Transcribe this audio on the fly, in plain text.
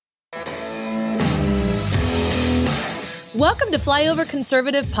Welcome to Flyover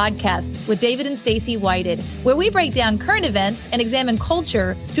Conservative Podcast with David and Stacy Whited, where we break down current events and examine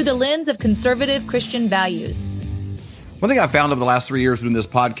culture through the lens of conservative Christian values. One thing I found over the last 3 years doing this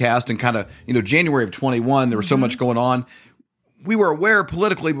podcast and kind of, January of 21, there was so much going on. We were aware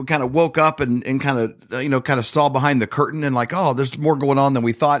politically, we kind of woke up and kind of saw behind the curtain and like, oh, there's more going on than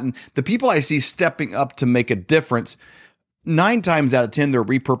we thought. And the people I see stepping up to make a difference, 9 times out of 10, they're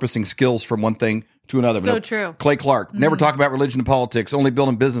repurposing skills from one thing to another. So true. Clay Clark, never talk about religion and politics, only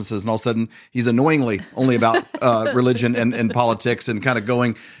building businesses. And all of a sudden, he's annoyingly only about religion and politics and kind of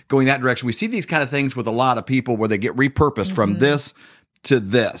going that direction. We see these kind of things with a lot of people where they get repurposed from this to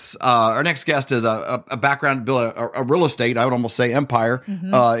this. Our next guest is a background, built a real estate, I would almost say empire,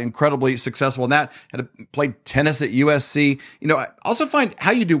 incredibly successful in that, had played tennis at USC. I also find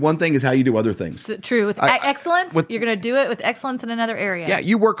how you do one thing is how you do other things. True. With excellence, you're going to do it with excellence in another area. Yeah,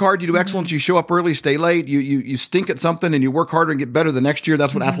 you work hard, you do excellence, you show up early, stay late, you stink at something and you work harder and get better the next year.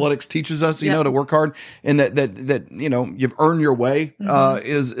 That's what athletics teaches us, to work hard and that you've earned your way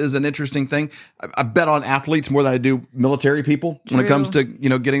is an interesting thing. I bet on athletes more than I do military people when it comes to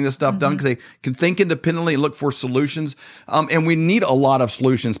getting this stuff done, because they can think independently and look for solutions. And we need a lot of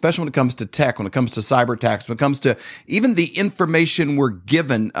solutions, especially when it comes to tech, when it comes to cyber attacks, when it comes to even the information we're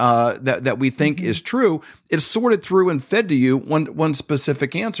given that we think is true. It's sorted through and fed to you one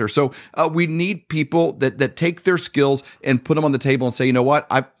specific answer. So we need people that take their skills and put them on the table and say, you know what,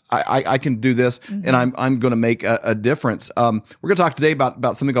 I can do this, and I'm going to make a difference. We're going to talk today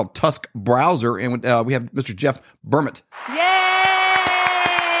about something called Tusk Browser, and we have Mr. Jeff Bermant. Yay!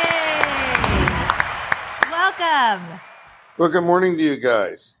 Welcome. Well, good morning to you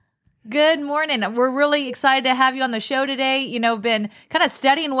guys. Good morning. We're really excited to have you on the show today. Been kind of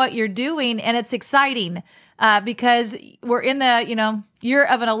studying what you're doing, and it's exciting because we're in the, year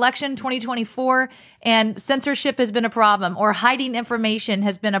of an election, 2024, and censorship has been a problem, or hiding information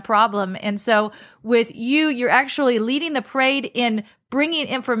has been a problem. And so with you, you're actually leading the parade in bringing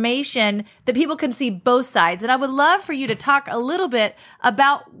information that people can see both sides. And I would love for you to talk a little bit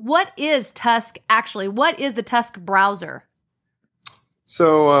about what is Tusk actually? What is the Tusk browser?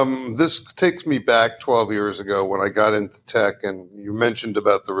 So this takes me back 12 years ago when I got into tech, and you mentioned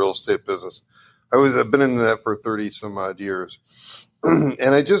about the real estate business. I've been in that for 30 some odd years.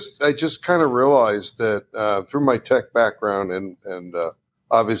 And I just kind of realized that through my tech background and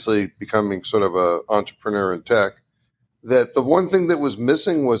obviously becoming sort of an entrepreneur in tech, that the one thing that was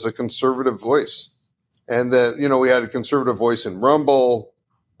missing was a conservative voice. And that, we had a conservative voice in Rumble.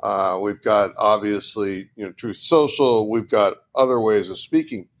 We've got obviously, Truth Social. We've got other ways of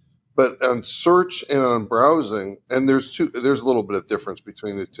speaking. But on search and on browsing, and there's a little bit of difference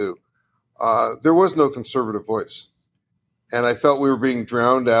between the two. There was no conservative voice. And I felt we were being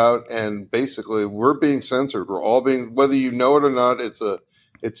drowned out, and basically we're being censored. We're all being, whether you know it or not,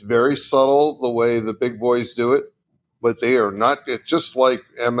 it's very subtle the way the big boys do it, but they are not. It's just like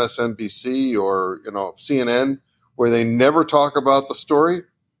MSNBC or, CNN, where they never talk about the story.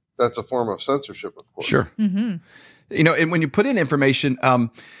 That's a form of censorship, of course. Sure. And when you put in information,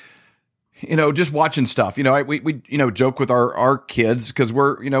 just watching stuff, we joke with our kids because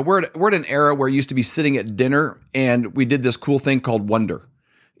we're at an era where you used to be sitting at dinner and we did this cool thing called Wonder.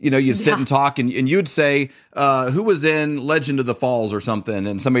 You'd sit and talk and you'd say, who was in Legend of the Falls or something?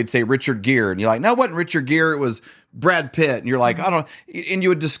 And somebody'd say Richard Gere. And you're like, no, it wasn't Richard Gere. It was Brad Pitt. And you're like, I don't know. And you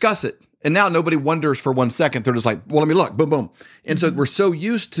would discuss it. And now nobody wonders for 1 second. They're just like, well, let me look, boom, boom. And so we're so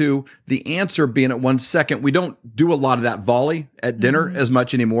used to the answer being at 1 second. We don't do a lot of that volley at dinner as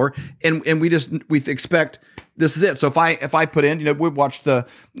much anymore. And we expect this is it. So if I put in, we watch the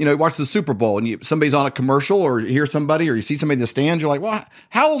Super Bowl and somebody's on a commercial or you hear somebody or you see somebody in the stands, you're like, well,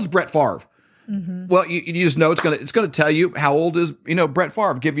 how old's Brett Favre? Well, you just know it's gonna tell you how old is, Brett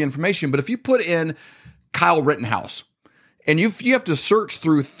Favre, give you information. But if you put in Kyle Rittenhouse, and you have to search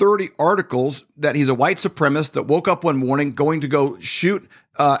through 30 articles that he's a white supremacist that woke up one morning going to go shoot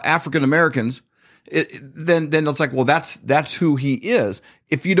African Americans, then it's like, well, that's who he is.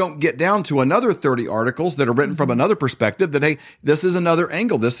 If you don't get down to another 30 articles that are written from another perspective, that, hey, this is another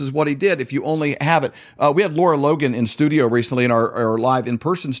angle. This is what he did. If you only have it. We had Laura Logan in studio recently in our live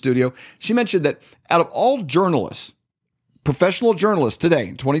in-person studio. She mentioned that out of all journalists, professional journalists today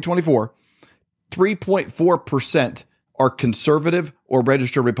in 2024, 3.4% are conservative or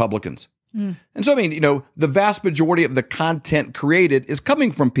registered Republicans. And so, the vast majority of the content created is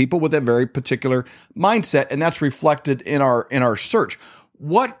coming from people with a very particular mindset, and that's reflected in our search.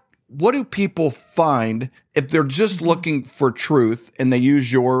 What do people find if they're just looking for truth and they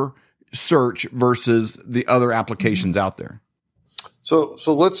use your search versus the other applications out there? So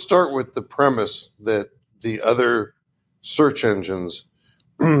let's start with the premise that the other search engines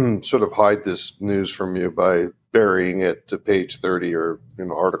sort of hide this news from you by burying it to page 30 or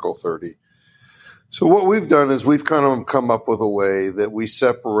article 30. So what we've done is we've kind of come up with a way that we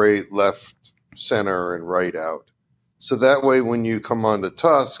separate left, center, and right out. So that way, when you come onto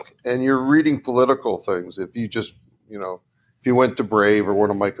Tusk and you're reading political things, if you just, if you went to Brave or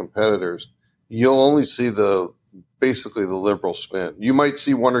one of my competitors, you'll only see basically the liberal spin. You might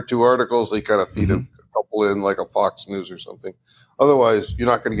see one or two articles, they kind of feed a couple in like a Fox News or something. Otherwise, you're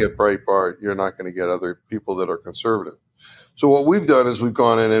not going to get Breitbart. You're not going to get other people that are conservative. So what we've done is we've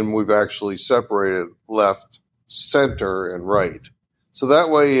gone in and we've actually separated left, center, and right. So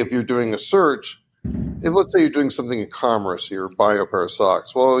that way, if you're doing a search, if let's say you're doing something in commerce, you're buying a pair of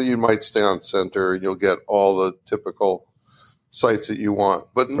socks, well, you might stay on center and you'll get all the typical sites that you want.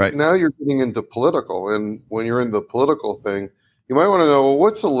 But now you're getting into political. And when you're in the political thing, you might want to know, well,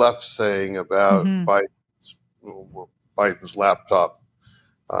 what's the left saying about Biden's laptop?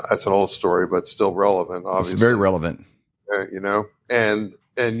 That's an old story, but still relevant, obviously. It's very relevant. And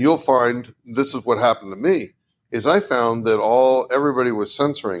you'll find this is what happened to me. Is I found that everybody was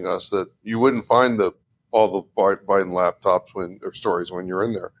censoring us, that you wouldn't find all the Biden laptops or stories when you're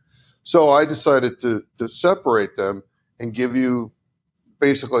in there. So I decided to separate them and give you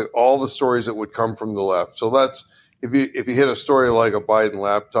basically all the stories that would come from the left. So that's if you hit a story like a Biden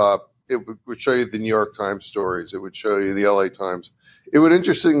laptop, it would show you the New York Times stories. It would show you the LA Times. It would,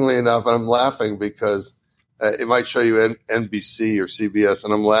 interestingly enough, and I'm laughing because it might show you NBC or CBS,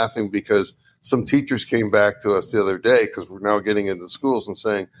 and I'm laughing because some teachers came back to us the other day because we're now getting into schools and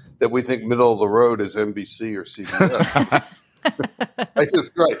saying that we think middle of the road is NBC or CBS.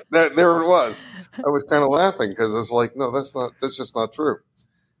 There it was. I was kind of laughing because I was like, no, that's just not true.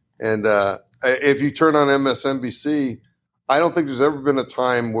 And if you turn on MSNBC, I don't think there's ever been a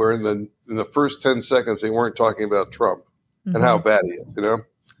time where in the first 10 seconds they weren't talking about Trump and how bad he is,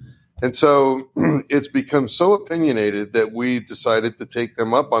 And so it's become so opinionated that we decided to take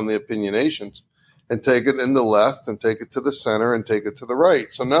them up on the opinionations and take it in the left and take it to the center and take it to the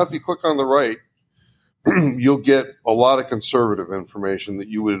right. So now if you click on the right, you'll get a lot of conservative information that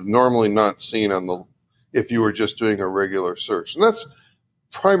you would have normally not seen if you were just doing a regular search. And that's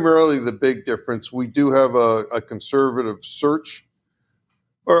primarily the big difference. We do have a conservative search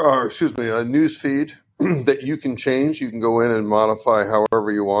or a news feed that you can change. You can go in and modify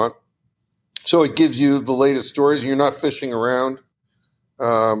however you want. So it gives you the latest stories, and you're not fishing around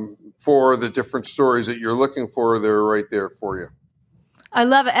for the different stories that you're looking for. They're right there for you. I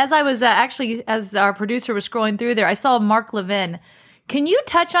love it. As I was as our producer was scrolling through there, I saw Mark Levin. Can you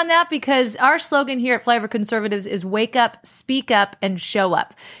touch on that? Because our slogan here at Flyover Conservatives is wake up, speak up, and show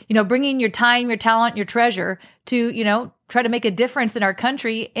up. Bringing your time, your talent, your treasure to, try to make a difference in our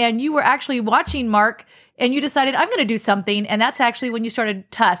country. And you were actually watching Mark and you decided, I'm going to do something. And that's actually when you started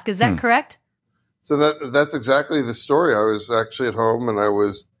Tusk. Is that correct? So that's exactly the story. I was actually at home and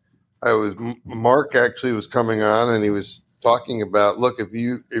Mark actually was coming on and he was talking about, look, if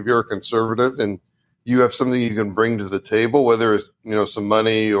you're a conservative and you have something you can bring to the table, whether it's, some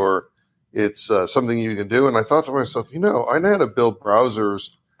money or it's something you can do. And I thought to myself, I know how to build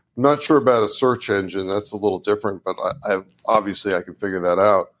browsers. I'm not sure about a search engine. That's a little different, but obviously I can figure that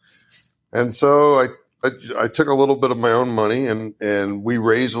out. And so I took a little bit of my own money and we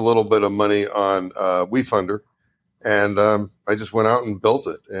raised a little bit of money on WeFunder. And I just went out and built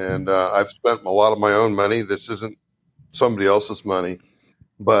it. And I've spent a lot of my own money. This isn't somebody else's money.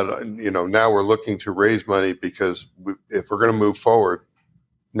 But, now we're looking to raise money because if we're going to move forward,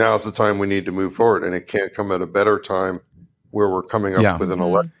 now's the time we need to move forward. And it can't come at a better time where we're coming up with an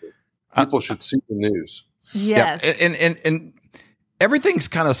election. People should see the news. Yes. Yeah. And everything's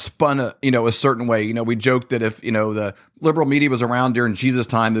kind of spun a certain way. We joke that if, the liberal media was around during Jesus'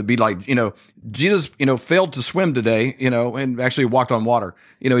 time, it'd be like, Jesus, failed to swim today, and actually walked on water.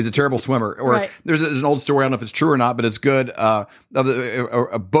 He's a terrible swimmer. Or there's an old story, I don't know if it's true or not, but it's good, of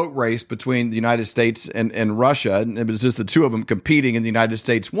a boat race between the United States and Russia. And it was just the two of them competing, and the United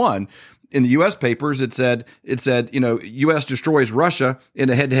States won. In the U.S. papers, it said, U.S. destroys Russia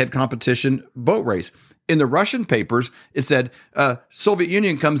in a head-to-head competition boat race. In the Russian papers, it said Soviet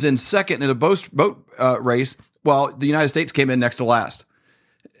Union comes in second in a boat race, while the United States came in next to last.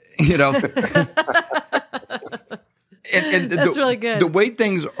 And that's really good. The way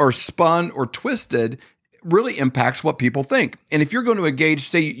things are spun or twisted really impacts what people think. And if you're going to engage,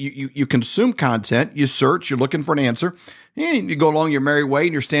 say you consume content, you search, you're looking for an answer, and you go along your merry way,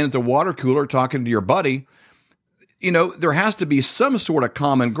 and you're standing at the water cooler talking to your buddy. There has to be some sort of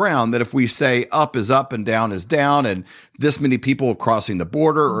common ground that if we say up is up and down is down and this many people crossing the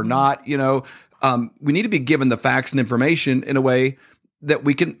border or not, We need to be given the facts and information in a way that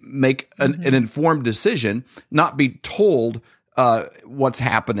we can make an informed decision, not be told what's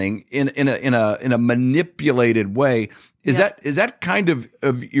happening in a manipulated way. Is that kind of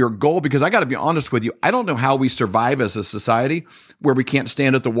your goal? Because I got to be honest with you, I don't know how we survive as a society where we can't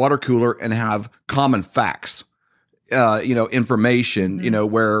stand at the water cooler and have common facts, information,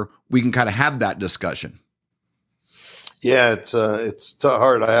 where we can kind of have that discussion. Yeah, it's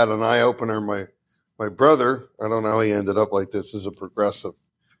hard. I had an eye opener. My brother, I don't know how he ended up like this, is a progressive,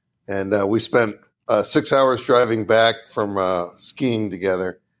 and we spent 6 hours driving back from skiing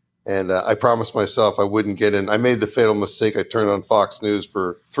together. And I promised myself I wouldn't get in. I made the fatal mistake. I turned on Fox News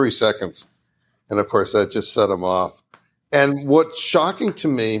for 3 seconds. And of course, that just set him off. And what's shocking to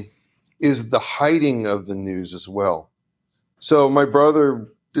me is the hiding of the news as well. So my brother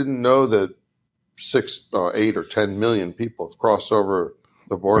didn't know that 6, 8, or 10 million people have crossed over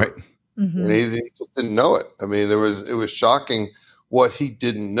the border. Right. Mm-hmm. And he just didn't know it. I mean, it was shocking what he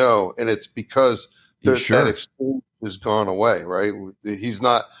didn't know. And it's because that exchange has gone away, right? He's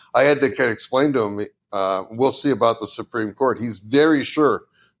not. I had to kind of explain to him. We'll see about the Supreme Court. He's very sure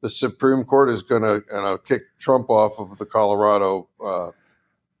the Supreme Court is going to kick Trump off of the Colorado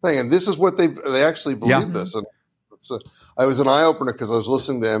thing, and this is what they actually believe this. And I was an eye opener because I was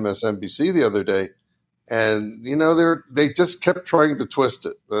listening to MSNBC the other day, and they just kept trying to twist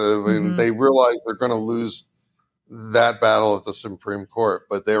it. They realized they're going to lose that battle at the Supreme Court,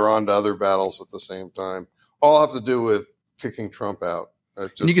 but they're on to other battles at the same time. All have to do with kicking Trump out. And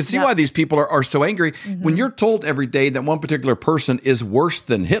you can see why these people are so angry. When you're told every day that one particular person is worse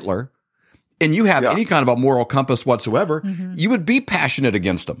than Hitler, and you have any kind of a moral compass whatsoever, you would be passionate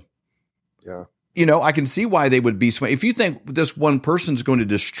against them. Yeah. I can see why they would be swayed. If you think this one person's going to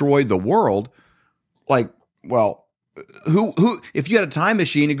destroy the world, who if you had a time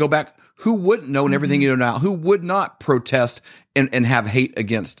machine and go back, who wouldn't know and everything you know now? Who would not protest and have hate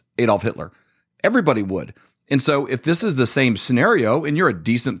against Adolf Hitler? Everybody would. And so if this is the same scenario and you're a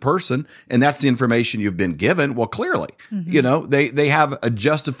decent person and that's the information you've been given, well, clearly, they have a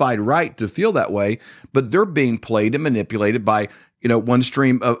justified right to feel that way, but they're being played and manipulated by, one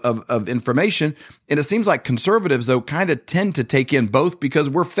stream of information. And it seems like conservatives, though, kind of tend to take in both because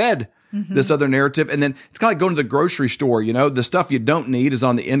we're fed this other narrative. And then it's kind of like going to the grocery store, the stuff you don't need is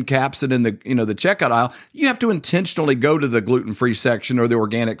on the end caps and in the, the checkout aisle. You have to intentionally go to the gluten-free section or the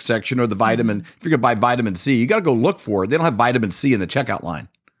organic section or the vitamin. If you're going to buy vitamin C, you got to go look for it. They don't have vitamin C in the checkout line.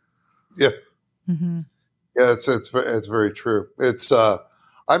 Yeah. Yeah, it's very true. It's,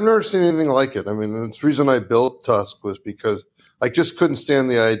 I've never seen anything like it. I mean, the reason I built Tusk was because I just couldn't stand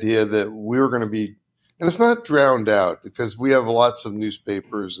the idea that we were going to be, and it's not drowned out because we have lots of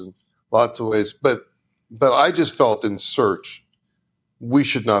newspapers and lots of ways, but I just felt in search, we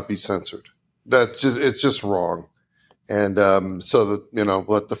should not be censored. It's just wrong. And so that,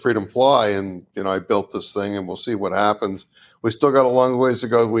 let the freedom fly. And, I built this thing and we'll see what happens. We still got a long ways to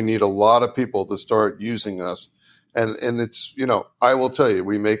go. We need a lot of people to start using us. And it's, I will tell you,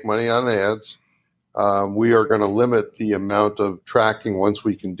 we make money on ads. We are going to limit the amount of tracking once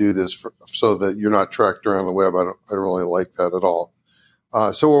we can do this so that you're not tracked around the web. I don't really like that at all.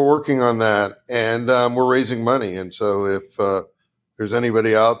 So we're working on that, and we're raising money. And so if there's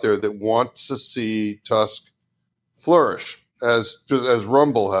anybody out there that wants to see Tusk flourish, as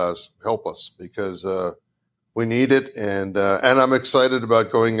Rumble has, help us because we need it. And I'm excited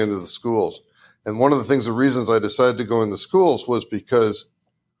about going into the schools. And one of the reasons I decided to go into schools was because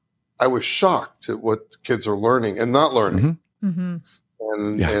I was shocked at what kids are learning and not learning.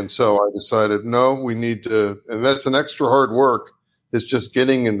 And so I decided, no, we need to, and that's an extra hard work. It's just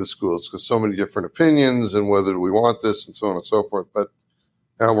getting into schools because so many different opinions and whether we want this and so on and so forth. But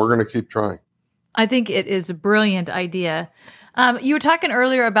we're going to keep trying. I think it is a brilliant idea. You were talking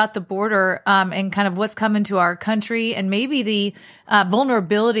earlier about the border and kind of what's coming to our country and maybe the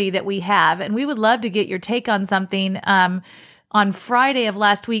vulnerability that we have. And we would love to get your take on something. On Friday of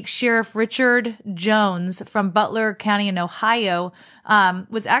last week, Sheriff Richard Jones from Butler County in Ohio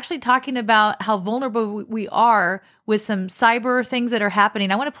was actually talking about how vulnerable we are with some cyber things that are happening.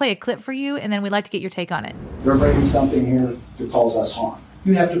 I want to play a clip for you, and then we'd like to get your take on it. They're bringing something here to cause us harm.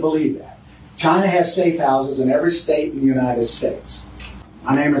 You have to believe that. China has safe houses in every state in the United States.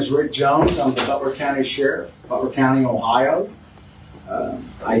 My name is Rick Jones. I'm the Butler County Sheriff, Butler County, Ohio.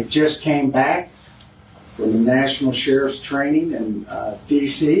 I just came back from the National Sheriff's Training in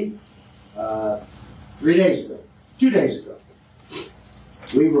D.C. 2 days ago.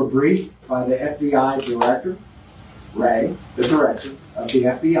 We were briefed by the FBI director, Ray, the director of the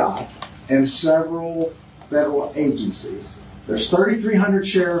FBI, and several federal agencies. There's 3,300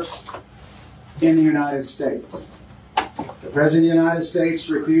 sheriffs in the United States. The President of the United States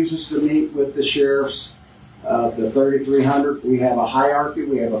refuses to meet with the sheriffs of the 3,300. We have a hierarchy.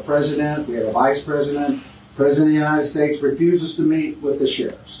 We have a president. We have a vice president. President of the United States refuses to meet with the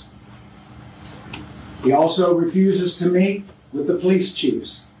sheriffs. He also refuses to meet with the police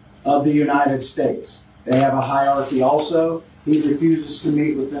chiefs of the United States. They have a hierarchy also. He refuses to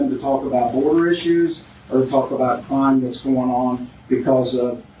meet with them to talk about border issues or to talk about crime that's going on because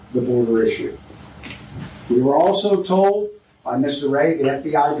of the border issue. We were also told by Mr. Ray, the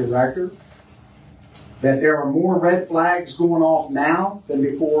FBI director, that there are more red flags going off now than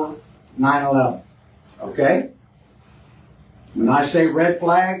before 9/11. Okay? When I say red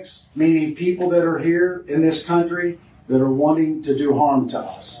flags, meaning people that are here in this country that are wanting to do harm to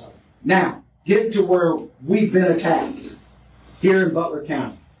us. Now, get to where we've been attacked here in Butler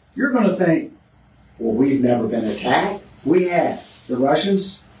County. You're going to think, well, we've never been attacked. We have. The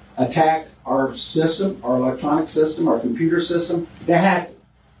Russians attacked our system, our electronic system, our computer system. They hacked it.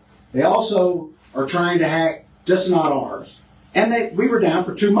 They also are trying to hack, just not ours. And we were down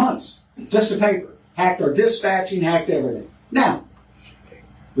for 2 months. Just a paper. Hacked our dispatching, hacked everything. Now,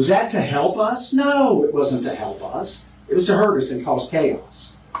 was that to help us? No, it wasn't to help us. It was to hurt us and cause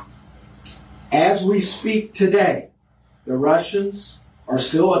chaos. As we speak today, the Russians are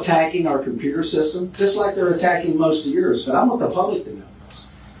still attacking our computer system, just like they're attacking most of yours, but I want the public to know this.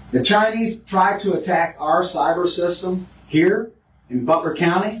 The Chinese tried to attack our cyber system here in Butler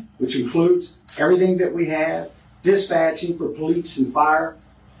County, which includes everything that we have, dispatching for police and fire,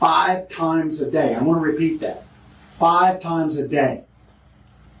 5 times a day. I want to repeat that. 5 times a day.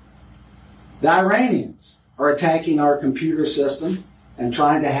 The Iranians are attacking our computer system and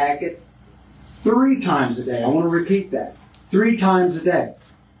trying to hack it 3 times a day. I want to repeat that. 3 times a day.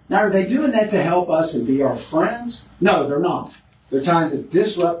 Now, are they doing that to help us and be our friends? No, they're not. They're trying to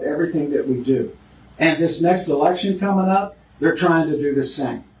disrupt everything that we do. And this next election coming up, they're trying to do the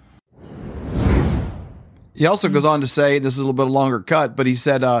same. He also goes on to say, this is a little bit longer cut, but he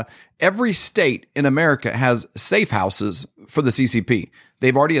said, every state in America has safe houses for the CCP.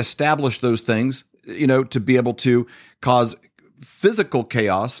 They've already established those things, to be able to cause physical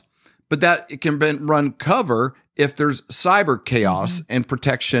chaos, but that it can run cover if there's cyber chaos and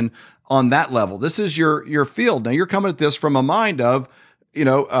protection on that level. This is your field. Now you're coming at this from a mind of,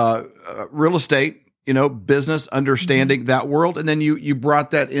 real estate, business, understanding that world. And then you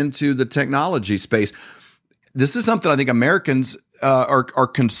brought that into the technology space. This is something I think Americans are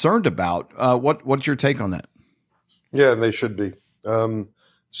concerned about. What's your take on that? Yeah, and they should be.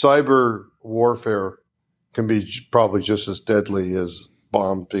 Cyber warfare can be probably just as deadly as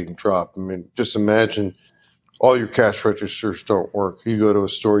bombs being dropped. I mean, just imagine all your cash registers don't work. You go to a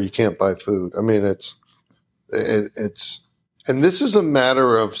store, you can't buy food. I mean, it's, and this is a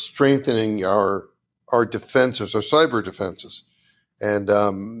matter of strengthening our defenses, our cyber defenses. And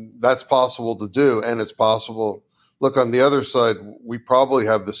that's possible to do. And it's possible. Look, on the other side, we probably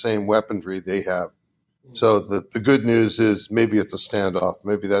have the same weaponry they have. So the good news is maybe it's a standoff.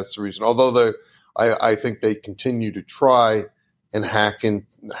 Maybe that's the reason. Although I think they continue to try and hack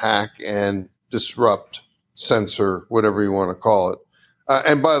and disrupt, censor, whatever you want to call it.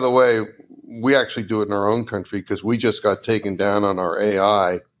 And by the way, we actually do it in our own country because we just got taken down on our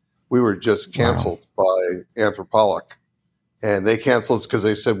AI. We were just canceled by Anthropic. And they canceled because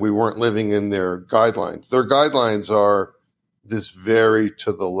they said we weren't living in their guidelines. Their guidelines are this very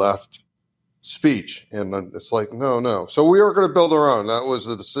to the left speech. And it's like, no. So we are going to build our own. That was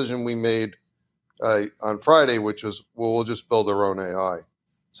the decision we made on Friday, which was, we'll just build our own AI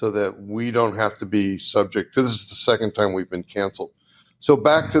so that we don't have to be subject. This is the second time we've been canceled. So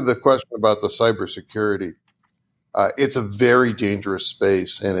back to the question about the cybersecurity. It's a very dangerous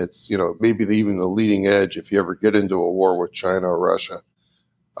space, and it's, maybe even the leading edge if you ever get into a war with China or Russia.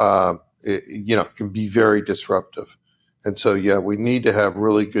 It can be very disruptive. And so, we need to have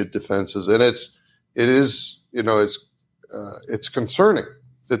really good defenses. And it's concerning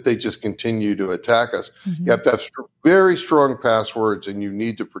that they just continue to attack us. Mm-hmm. You have to have very strong passwords, and you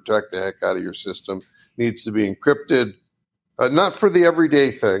need to protect the heck out of your system. It needs to be encrypted. Not for the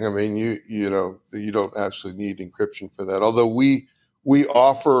everyday thing. I mean, you don't actually need encryption for that. Although we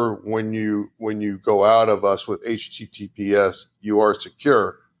offer when you go out of us with HTTPS, you are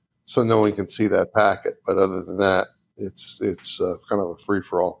secure, so no one can see that packet. But other than that, it's kind of a free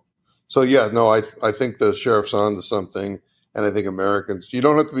for all. So I think the sheriff's on to something, and I think Americans, you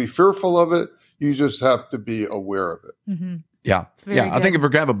don't have to be fearful of it. You just have to be aware of it. Mm-hmm. Yeah. Very good. I think if we're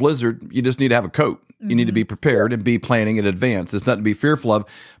going to have a blizzard, you just need to have a coat. You need to be prepared and be planning in advance. It's nothing to be fearful of.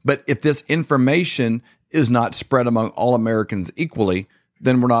 But if this information is not spread among all Americans equally,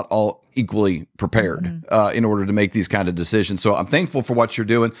 then we're not all equally prepared in order to make these kind of decisions. So I'm thankful for what you're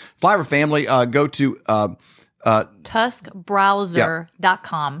doing. Flyover family, go to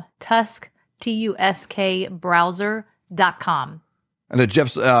tuskbrowser.com. Tusk, Tusk browser.com. And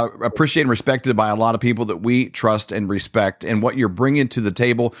Jeff's appreciated and respected by a lot of people that we trust and respect. And what you're bringing to the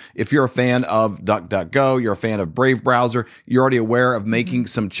table, if you're a fan of DuckDuckGo, you're a fan of Brave Browser, you're already aware of making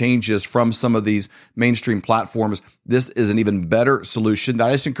some changes from some of these mainstream platforms. This is an even better solution that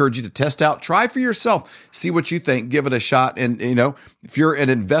I just encourage you to test out, try for yourself, see what you think, give it a shot. And, if you're an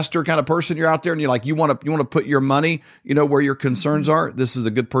investor kind of person, you're out there and you want to put your money, where your concerns are, this is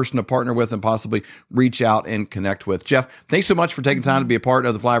a good person to partner with and possibly reach out and connect with. Jeff, thanks so much for taking time to be a part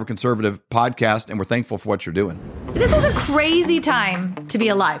of the Flyover Conservative podcast, and we're thankful for what you're doing. This is a crazy time to be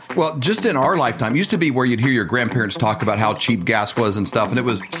alive. Well, just in our lifetime, used to be where you'd hear your grandparents talk about how cheap gas was and stuff, and it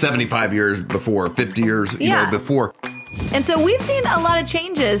was 75 years before, 50 years before. And so we've seen a lot of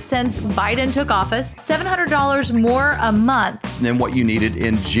changes since Biden took office. $700 more a month than what you needed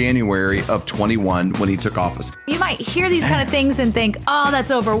in January of 21 when he took office. You might hear these kind of things and think, oh,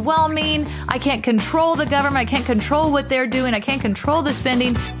 that's overwhelming. I can't control the government. I can't control what they're doing. I can't control the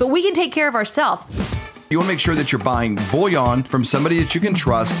spending, but we can take care of ourselves. You want to make sure that you're buying bullion from somebody that you can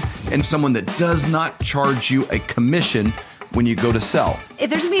trust and someone that does not charge you a commission when you go to sell. If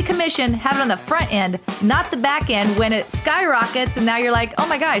there's going to be a commission, have it on the front end, not the back end when it skyrockets and now you're like, oh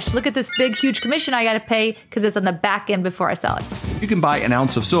my gosh, look at this big, huge commission I got to pay because it's on the back end before I sell it. You can buy an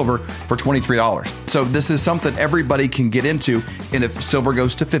ounce of silver for $23. So this is something everybody can get into. And if silver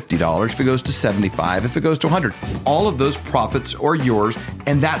goes to $50, if it goes to $75, if it goes to $100, all of those profits are yours.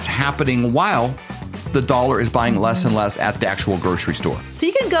 And that's happening while the dollar is buying less and less at the actual grocery store. So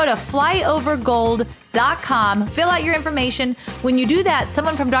you can go to flyovergold.com, fill out your information. When you do that,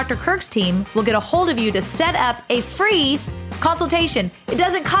 someone from Dr. Kirk's team will get a hold of you to set up a free consultation. It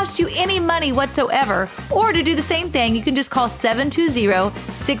doesn't cost you any money whatsoever. Or to do the same thing, you can just call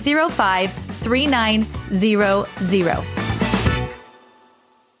 720-605-3900.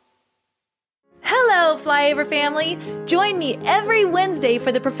 Hello, Flyover family. Join me every Wednesday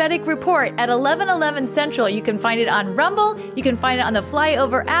for the Prophetic Report at 11:11 Central. You can find it on Rumble. You can find it on the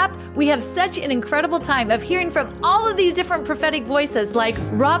Flyover app. We have such an incredible time of hearing from all of these different prophetic voices like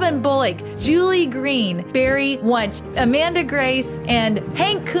Robin Bullock, Julie Green, Barry Wunsch, Amanda Grace, and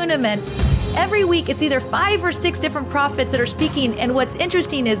Hank Kuhneman. Every week, it's either 5 or 6 different prophets that are speaking, and what's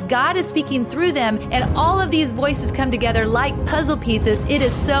interesting is God is speaking through them, and all of these voices come together like puzzle pieces. It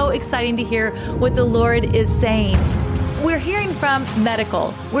is so exciting to hear what the Lord is saying. We're hearing from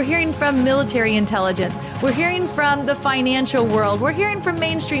medical. We're hearing from military intelligence. We're hearing from the financial world. We're hearing from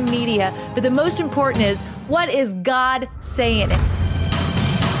mainstream media. But the most important is, what is God saying?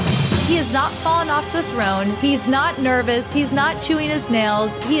 He has not fallen off the throne. He's not nervous. He's not chewing his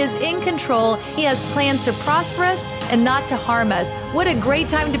nails. He is in control. He has plans to prosper us and not to harm us. What a great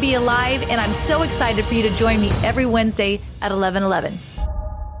time to be alive, and I'm so excited for you to join me every Wednesday at 11:11.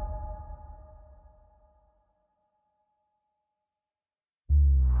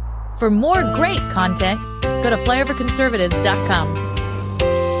 For more great content, go to flyoverconservatives.com.